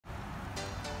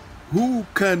Who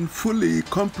can fully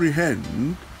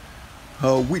comprehend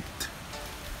her width?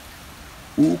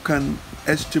 Who can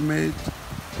estimate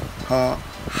her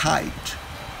height?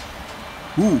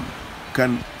 Who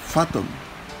can fathom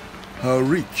her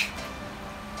reach?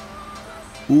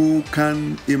 Who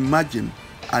can imagine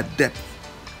her depth?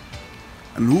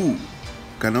 And who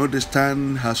can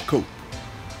understand her scope?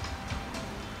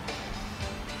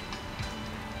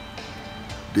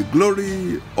 The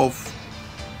glory of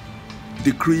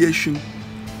the creation,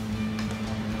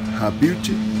 her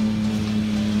beauty,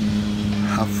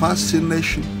 her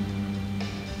fascination,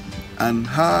 and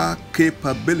her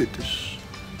capabilities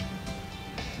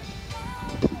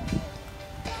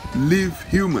leave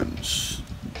humans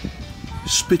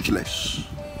speechless.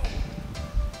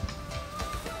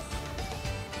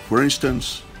 For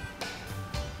instance,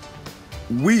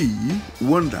 we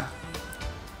wonder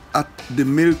at the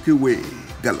Milky Way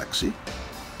galaxy,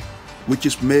 which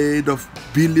is made of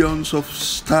billions of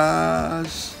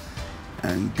stars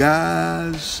and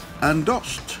gas and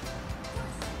dust,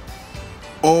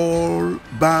 all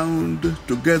bound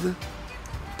together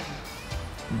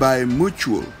by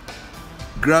mutual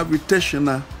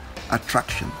gravitational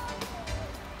attraction.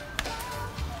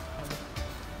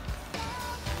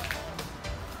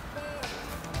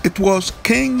 It was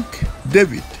King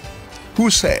David who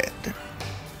said,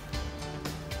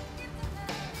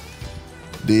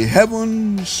 "The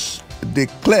heavens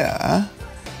declare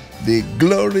the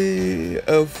glory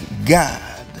of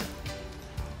God,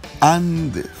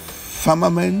 and the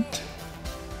firmament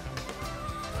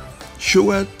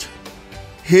showeth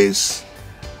his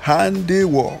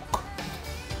handiwork."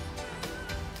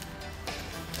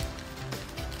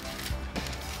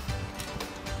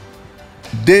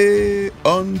 Day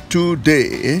unto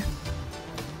day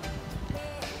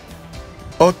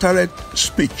uttereth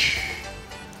speech,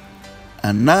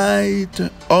 and night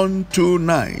unto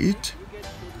night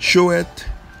showeth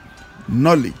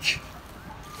knowledge.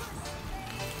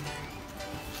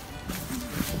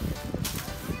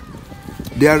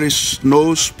 There is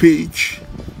no speech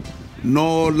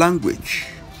nor language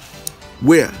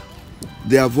where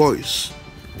their voice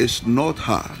is not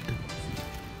heard.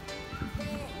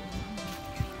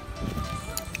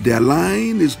 Their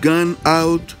line is gone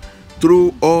out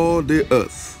through all the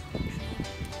earth,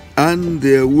 and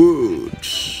their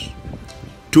words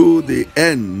to the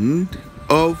end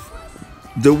of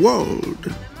the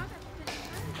world.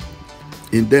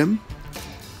 In them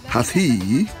hath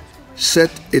he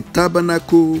set a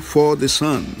tabernacle for the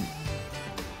sun,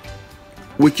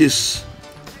 which is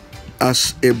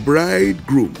as a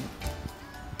bridegroom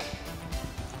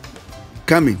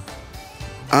coming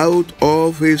out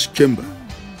of his chamber,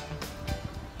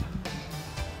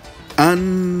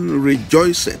 and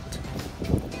rejoiceth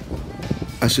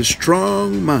as a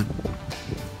strong man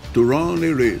to run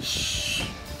a race.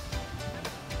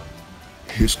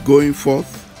 His going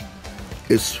forth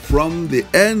is from the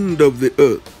end of the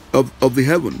earth, of the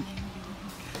heaven,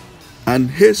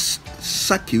 and his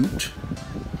circuit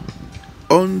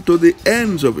unto the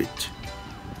ends of it.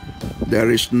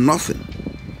 There is nothing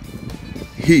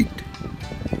hid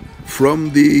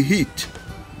from the heat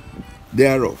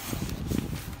thereof.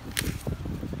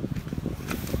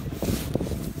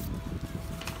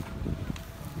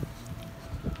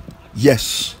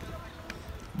 Yes,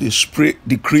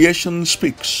 the creation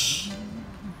speaks.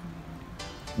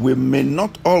 We may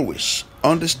not always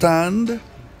understand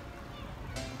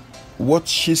what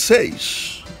she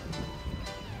says.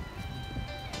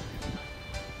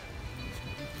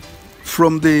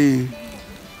 From the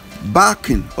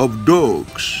barking of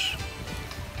dogs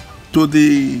to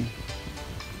the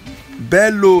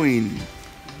bellowing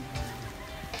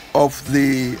of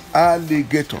the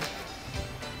alligator,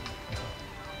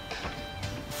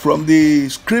 from the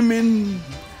screaming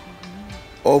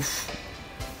of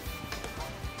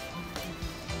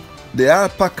the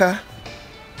alpaca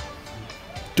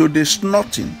to the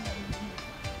snorting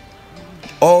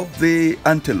of the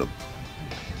antelope,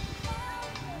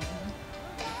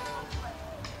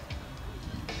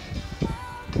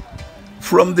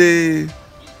 from the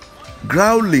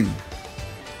growling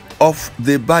of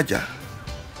the badger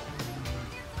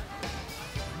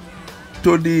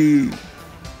to the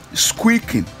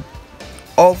squeaking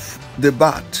of the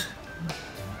bat,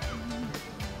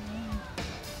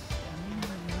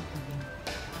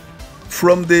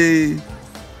 from the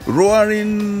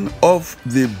roaring of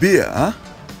the bear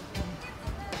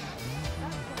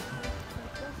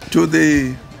to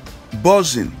the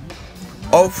buzzing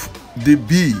of the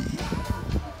bee,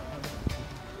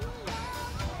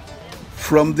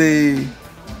 from the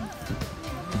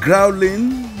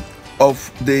growling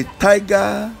of the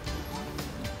tiger,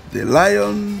 the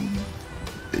lion,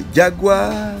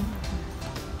 jaguar,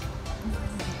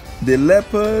 the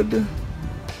leopard,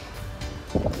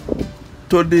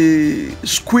 to the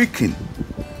squeaking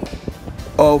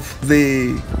of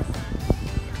the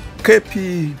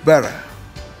capybara,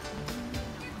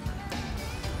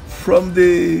 from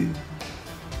the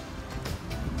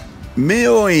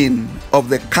meowing of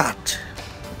the cat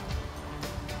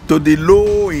to the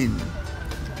lowing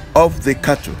of the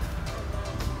cattle,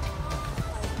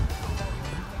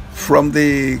 from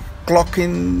the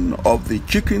clucking of the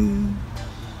chicken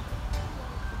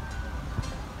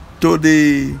to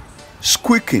the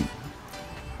squeaking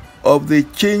of the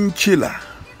chinchilla,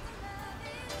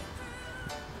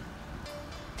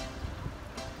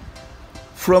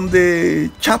 from the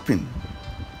chapping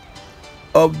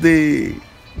of the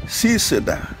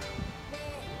cicada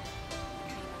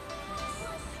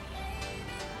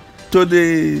to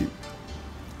the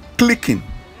clicking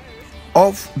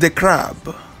of the crab,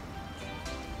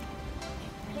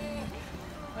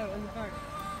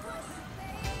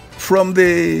 from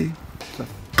the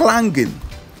clanging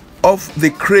of the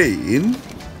crane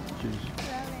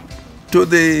to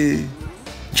the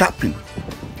chapping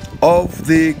of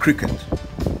the cricket,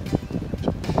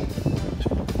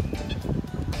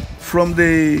 from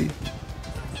the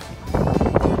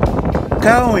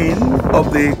cawing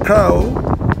of the crow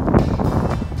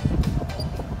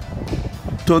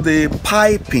to the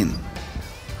piping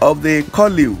of the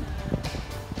curlew,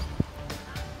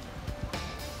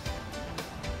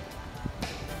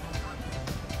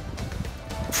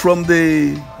 from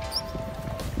the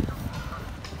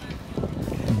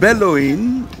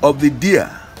bellowing of the deer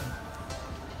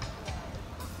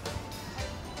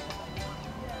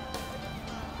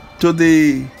to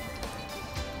the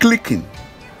clicking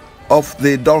of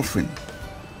the dolphin,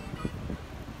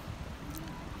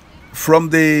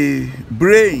 from the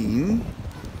braying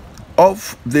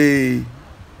of the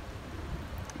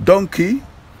donkey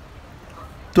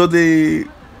to the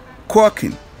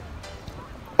quacking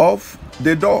of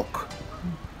the dog,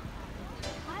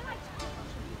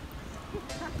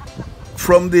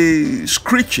 from the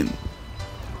screeching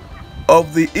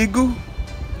of the eagle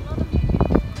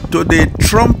to the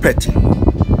trumpeting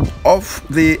of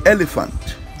the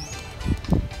elephant,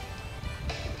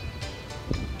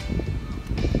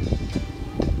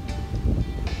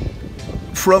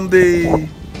 from the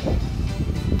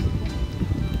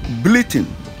bleating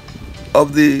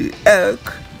of the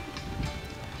elk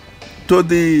to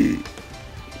the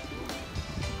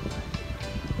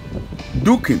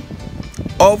duking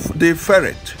of the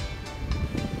ferret,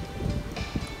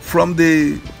 from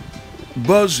the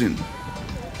buzzing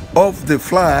of the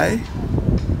fly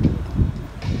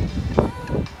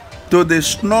to the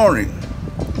snoring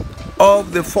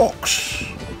of the fox,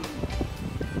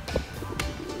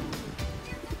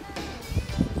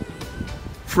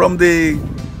 from the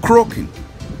croaking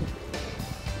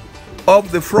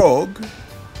of the frog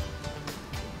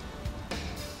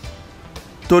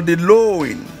to the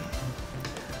lowing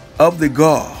of the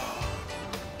gull,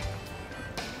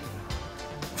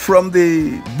 from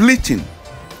the bleating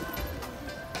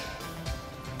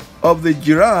of the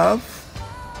giraffe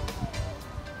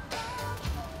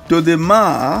to the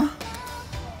maa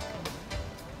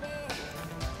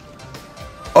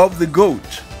of the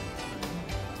goat,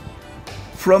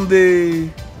 from the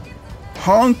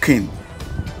honking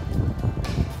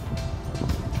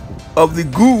of the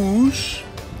goose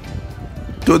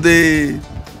to the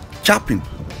chapping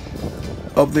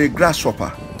of the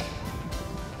grasshopper,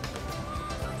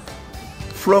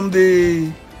 from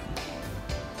the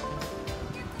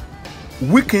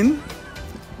wicking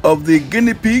of the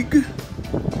guinea pig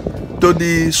to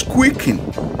the squeaking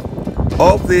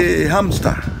of the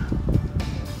hamster,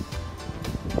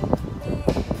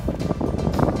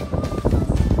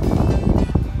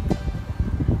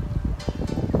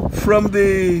 from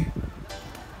the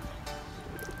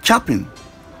chapping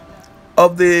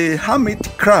of the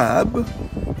hermit crab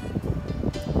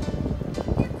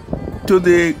to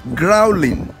the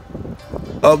growling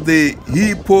of the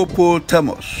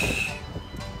hippopotamus,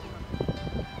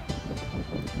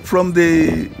 from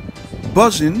the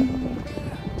buzzing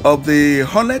of the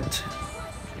hornet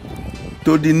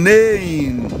to the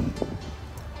neighing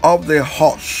of the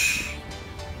horse,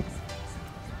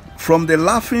 from the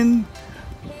laughing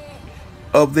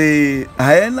of the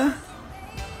hyena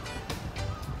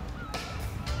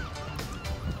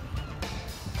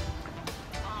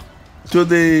to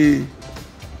the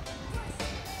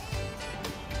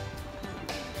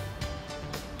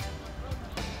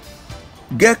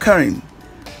geckering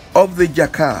of the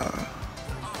jackal,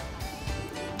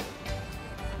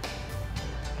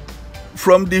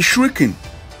 from the shrieking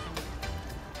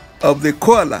of the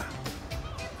koala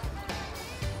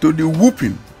to the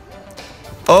whooping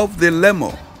of the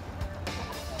lemur.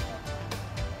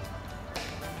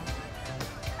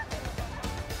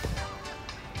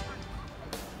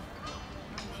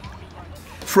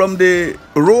 From the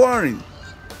roaring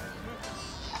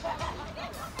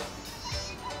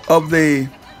of the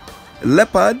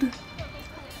leopard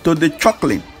to the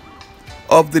chuckling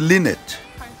of the linnet.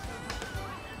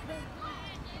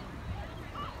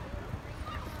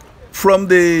 From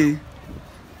the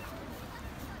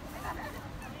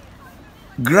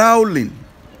growling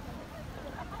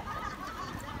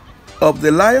of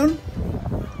the lion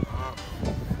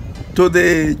to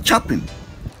the chapping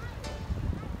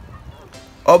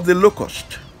of the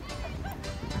locust.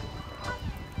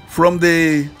 From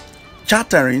the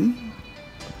chattering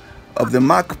of the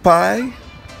magpie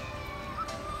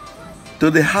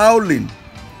to the howling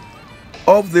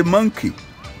of the monkey.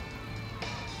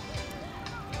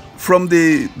 From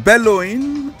the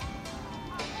bellowing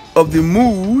of the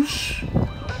moose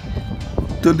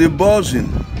to the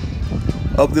buzzing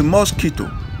of the mosquito.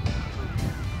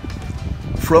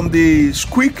 From the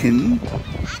squeaking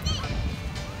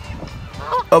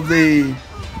of the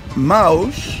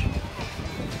mouse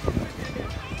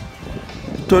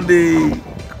to the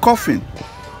coughing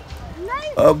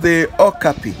of the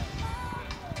okapi.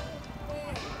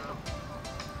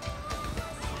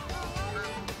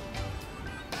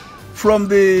 From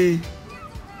the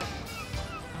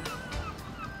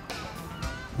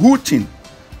hooting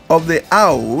of the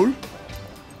owl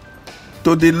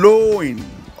to the lowing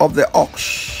of the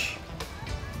ox.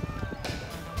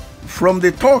 From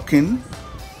the talking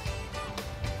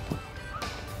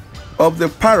of the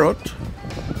parrot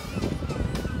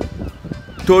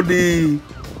to the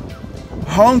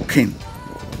honking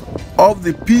of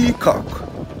the peacock.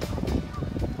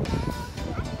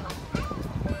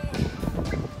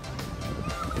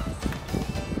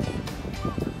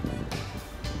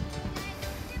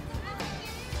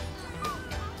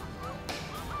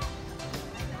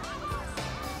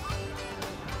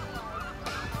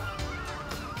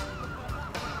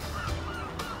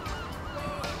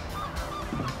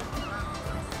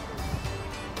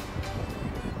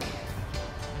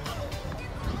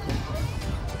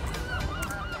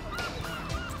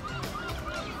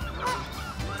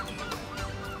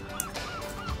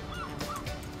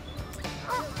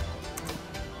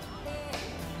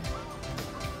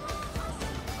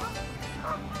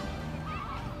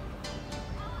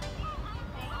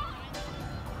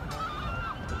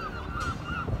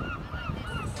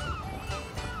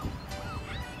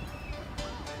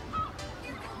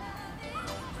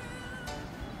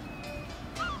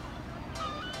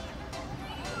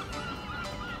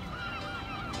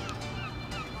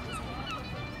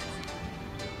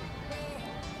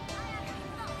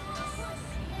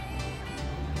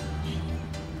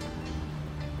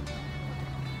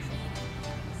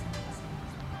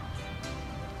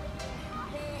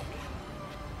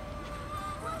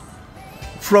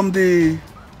 From the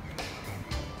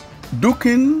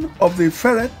ducking of the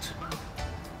ferret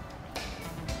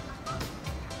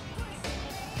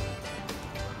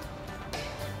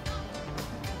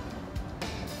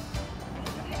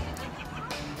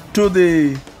to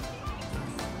the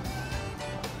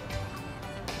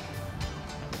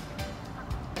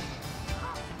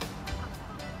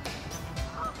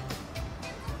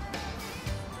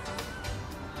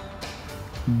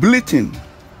bleating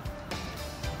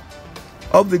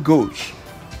of the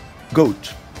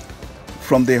goat,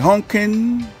 from the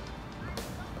honking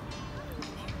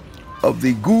of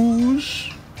the goose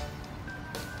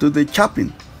to the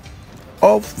chapping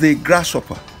of the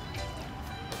grasshopper.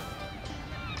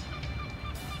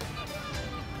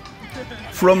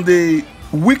 From the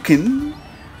wicking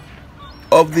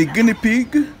of the guinea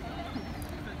pig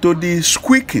to the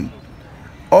squeaking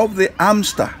of the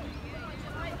hamster.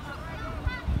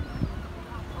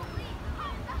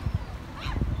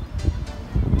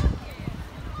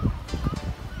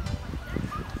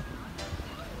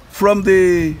 From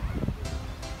the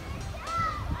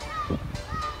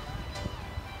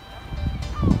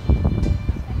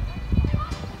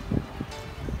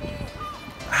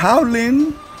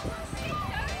howling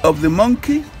of the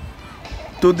monkey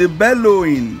to the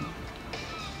bellowing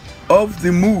of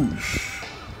the moose.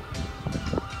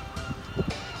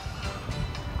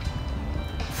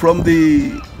 From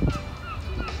the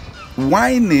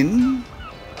whining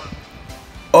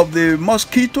of the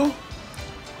mosquito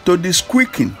to the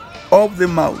squeaking of the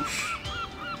mouse.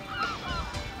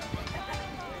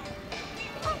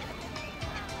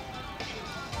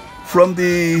 From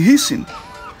the hissing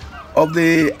of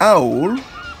the owl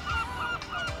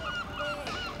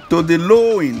to the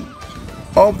lowing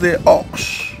of the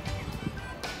ox,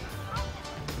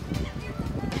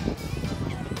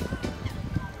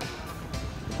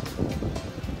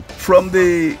 from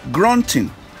the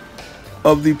grunting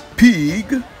of the pig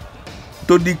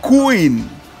to the cooing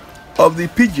of the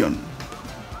pigeon,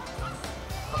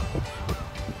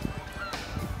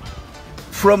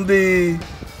 from the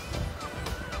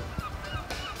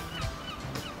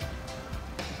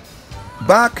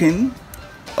barking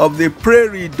of the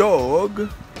prairie dog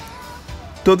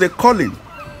to the calling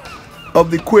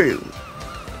of the quail,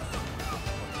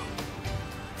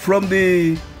 from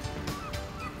the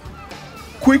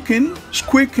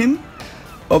squeaking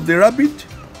of the rabbit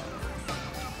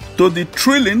to the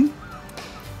trilling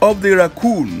of the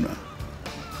raccoon,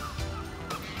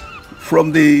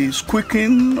 from the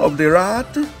squeaking of the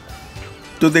rat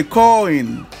to the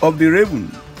cawing of the raven,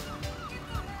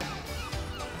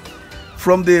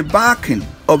 from the barking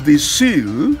of the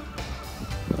seal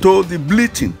to the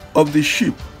bleating of the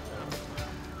sheep,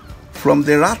 from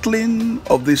the rattling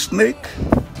of the snake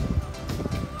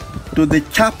to the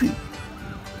chirping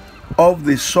of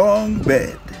the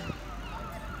songbird,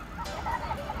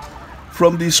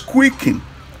 from the squeaking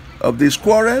of the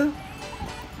squirrel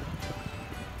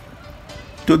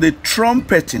to the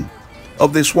trumpeting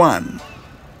of the swan,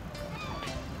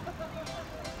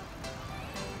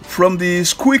 from the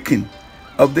squeaking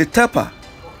of the tapir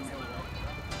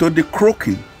to the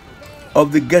croaking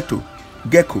of the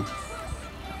gecko,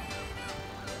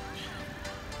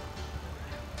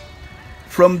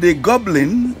 from the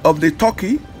gobbling of the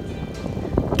turkey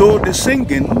to the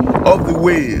singing of the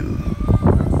whale,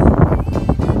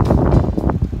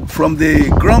 from the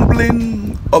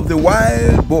grumbling of the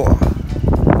wild boar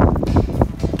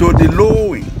to the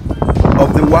lowing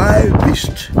of the wild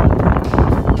beast,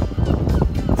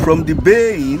 from the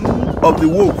baying of the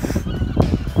wolf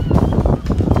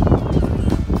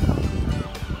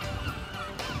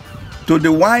to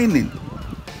the whining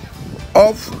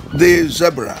of the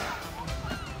zebra.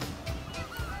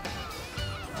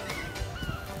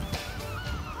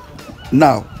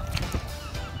 Now,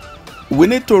 we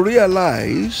need to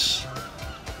realize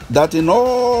that in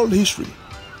all history,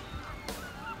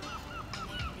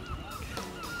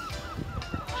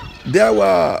 there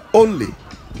were only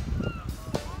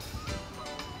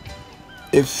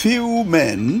a few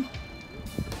men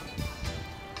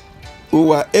who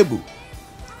were able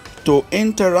to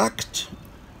interact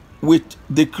with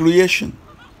the creation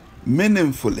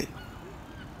meaningfully.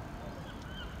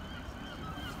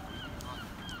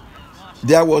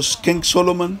 There was King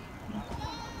Solomon,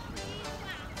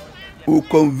 who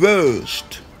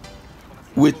conversed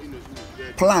with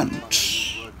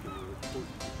plants,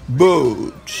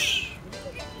 birds,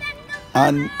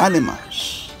 and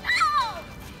animals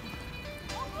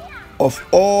of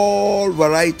all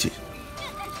variety.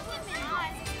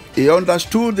 He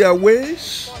understood their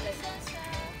ways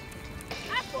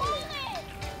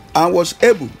and was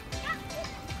able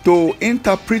to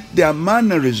interpret their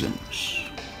mannerisms.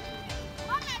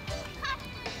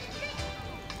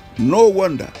 No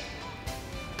wonder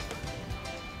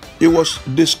he was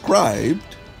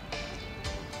described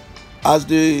as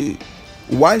the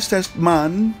wisest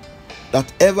man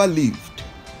that ever lived.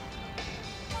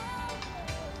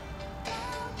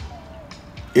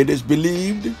 It is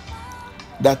believed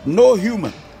that no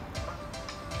human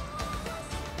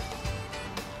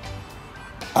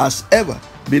has ever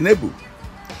been able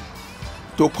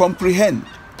to comprehend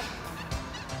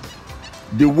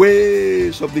the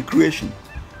ways of the creation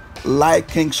like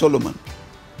King Solomon.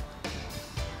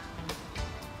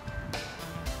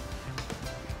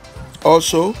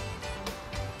 Also,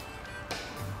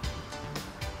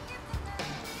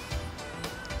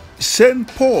 Saint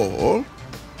Paul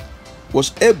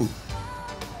was able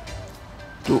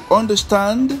to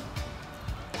understand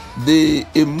the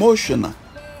emotional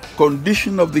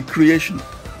condition of the creation.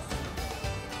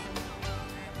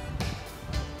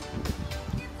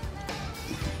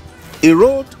 He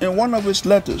wrote in one of his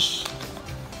letters,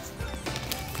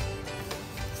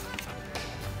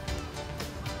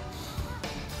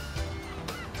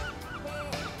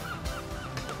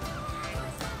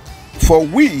 "For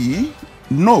we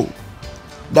know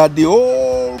that the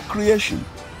whole creation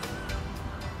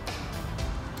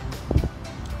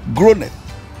groaneth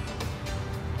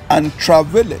and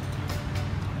travaileth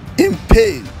in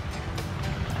pain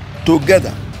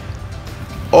together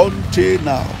until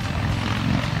now."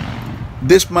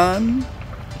 This man,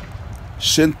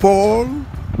 St. Paul,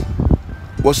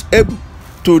 was able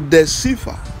to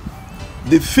decipher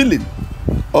the feeling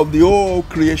of the whole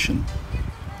creation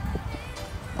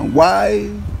and why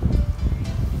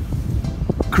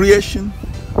creation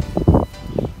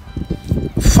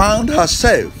found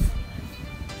herself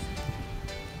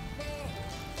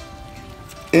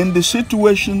in the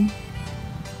situation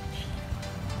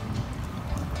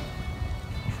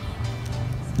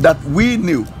that we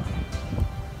knew.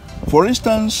 For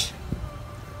instance,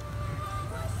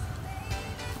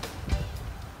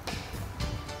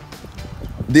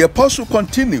 the apostle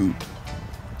continued.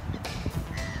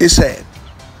 He said,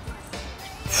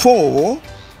 for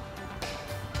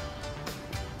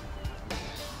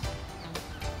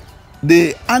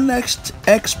the annexed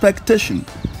expectation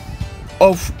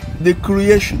of the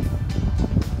creation,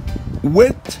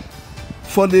 wait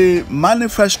for the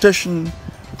manifestation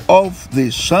of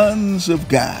the sons of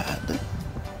God.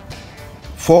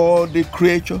 For the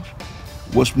creature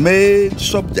was made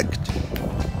subject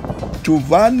to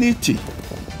vanity,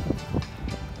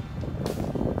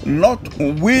 not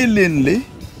willingly,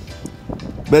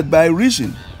 but by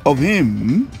reason of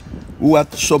him who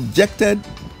hath subjected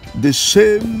the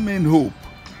same in hope.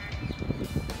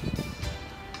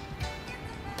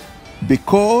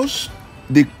 Because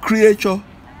the creature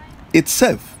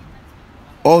itself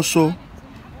also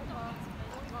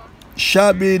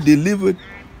shall be delivered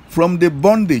from the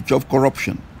bondage of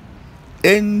corruption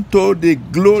into the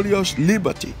glorious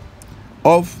liberty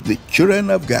of the children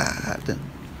of God.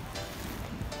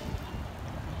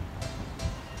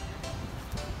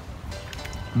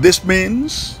 This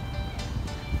means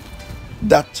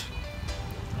that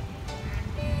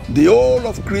the whole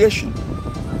of creation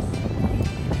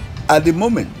at the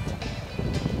moment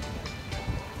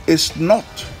is not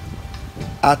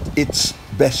at its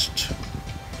best.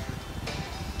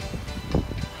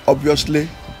 Obviously,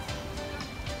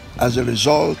 as a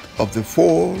result of the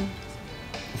fall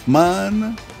of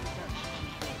man,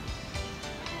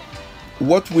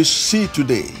 what we see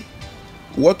today,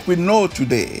 what we know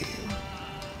today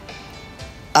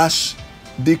as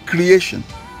the creation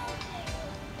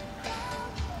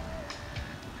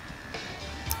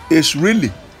is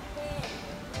really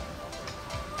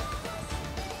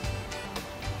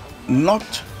not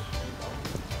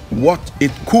what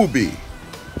it could be.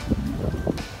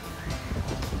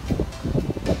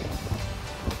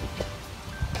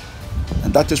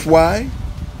 And that is why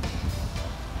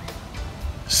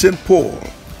St. Paul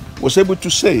was able to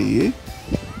say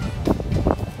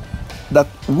that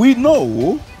we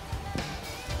know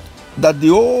that the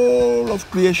whole of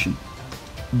creation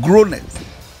groaneth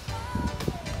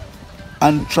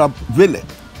and travaileth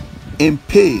in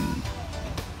pain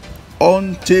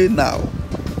until now.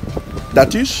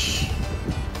 That is,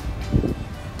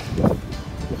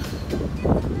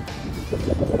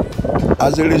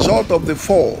 as a result of the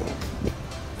fall,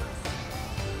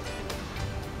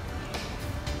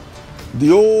 the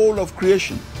whole of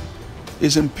creation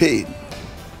is in pain.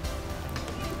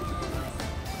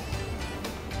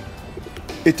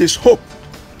 It is hoped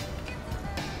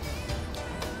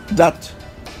that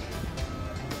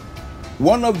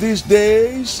one of these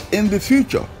days in the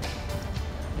future,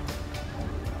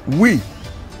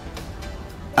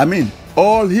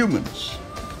 all humans,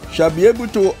 shall be able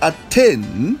to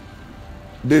attain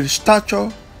the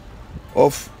stature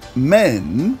of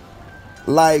men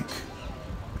like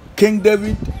King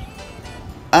David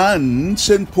and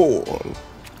St. Paul.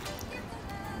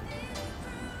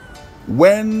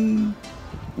 When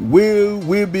will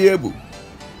we be able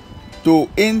to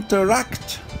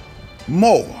interact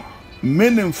more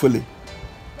meaningfully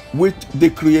with the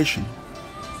creation?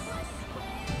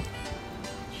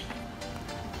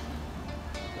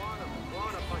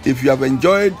 If you have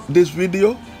enjoyed this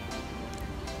video,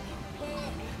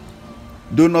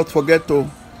 do not forget to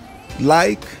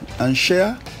like and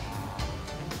share.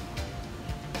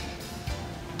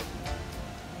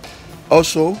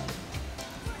 Also,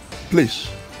 please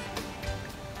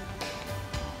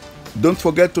don't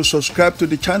forget to subscribe to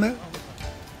the channel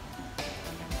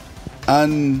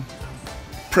and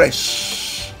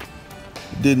press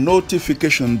the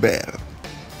notification bell.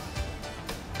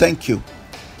 Thank you.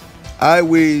 I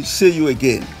will see you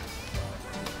again.